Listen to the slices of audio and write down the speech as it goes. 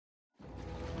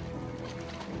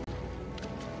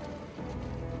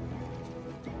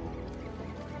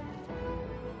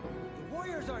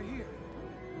are here.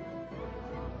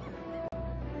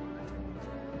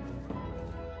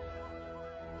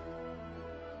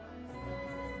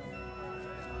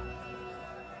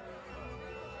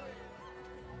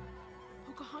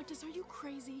 Pennyhontas, are you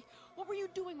crazy? What were you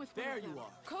doing with There you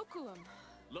are. Kokulum.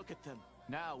 Look at them.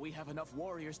 Now we have enough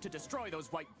warriors to destroy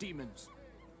those white demons.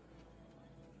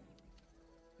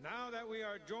 Now that we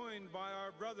are joined by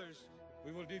our brothers,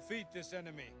 we will defeat this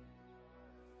enemy.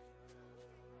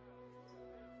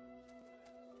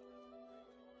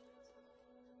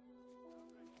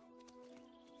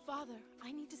 Father,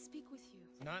 I need to speak with you.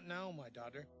 Not now, my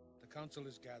daughter. The council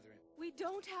is gathering. We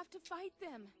don't have to fight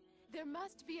them. There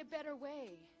must be a better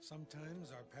way.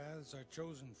 Sometimes our paths are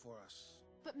chosen for us.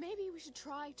 But maybe we should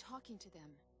try talking to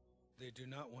them. They do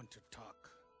not want to talk.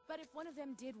 But if one of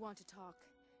them did want to talk,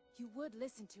 you would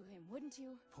listen to him, wouldn't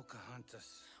you?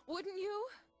 Pocahontas. Wouldn't you?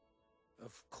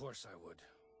 Of course I would.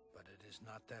 But it is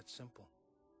not that simple.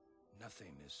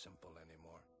 Nothing is simple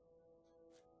anymore.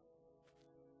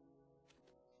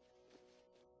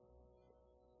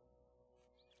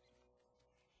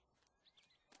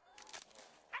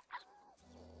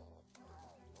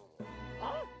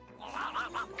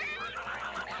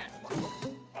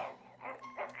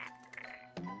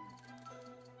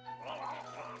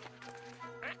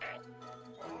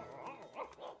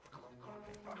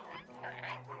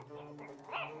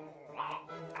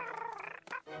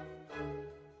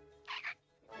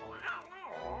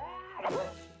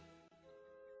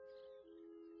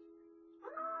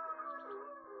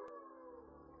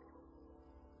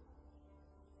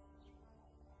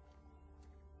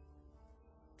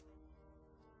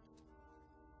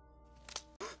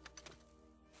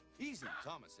 Easy,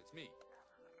 Thomas, it's me.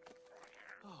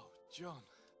 Oh, John.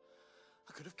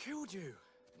 I could have killed you.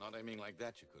 Not aiming like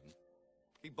that, you couldn't.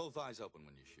 Keep both eyes open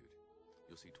when you shoot.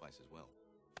 You'll see twice as well.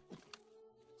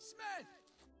 Smith!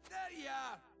 There you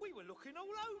are! We were looking all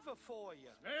over for you.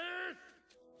 Smith!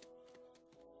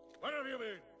 Where have you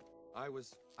been? I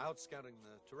was out scouting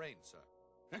the terrain, sir.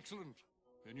 Excellent.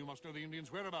 Then you must know the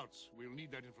Indians' whereabouts. We'll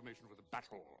need that information for the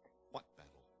battle. What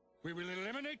battle? We will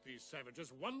eliminate these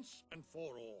savages once and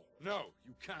for all. No,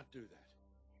 you can't do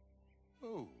that.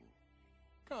 Oh,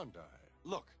 can't I?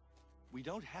 Look, we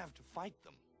don't have to fight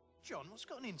them. John, what's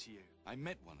gotten into you? I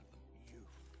met one of them. You...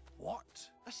 What?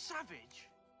 A savage?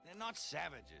 They're not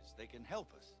savages. They can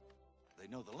help us. They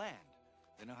know the land.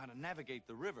 They know how to navigate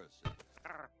the rivers.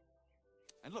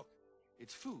 And look,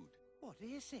 it's food. What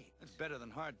is it? It's better than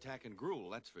hardtack and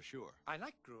gruel, that's for sure. I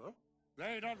like gruel.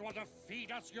 They don't want to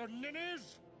feed us, you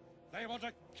ninnies! They want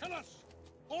to kill us!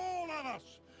 All of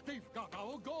us! They've got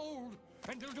our gold,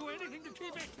 and they'll do anything to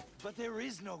keep it! But there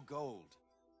is no gold.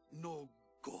 No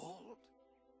gold?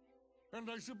 And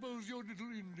I suppose your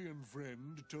little Indian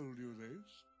friend told you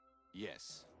this?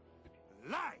 Yes.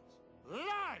 Lies!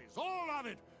 Lies! All of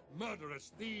it!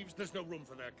 Murderous thieves! There's no room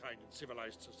for their kind in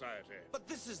civilized society. But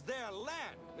this is their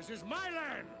land! This is my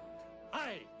land!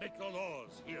 I make the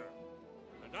laws here.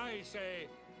 And I say,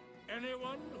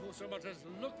 anyone who so much as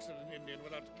looks at an Indian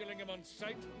without killing him on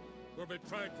sight will be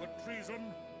tried for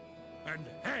treason and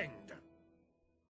hanged.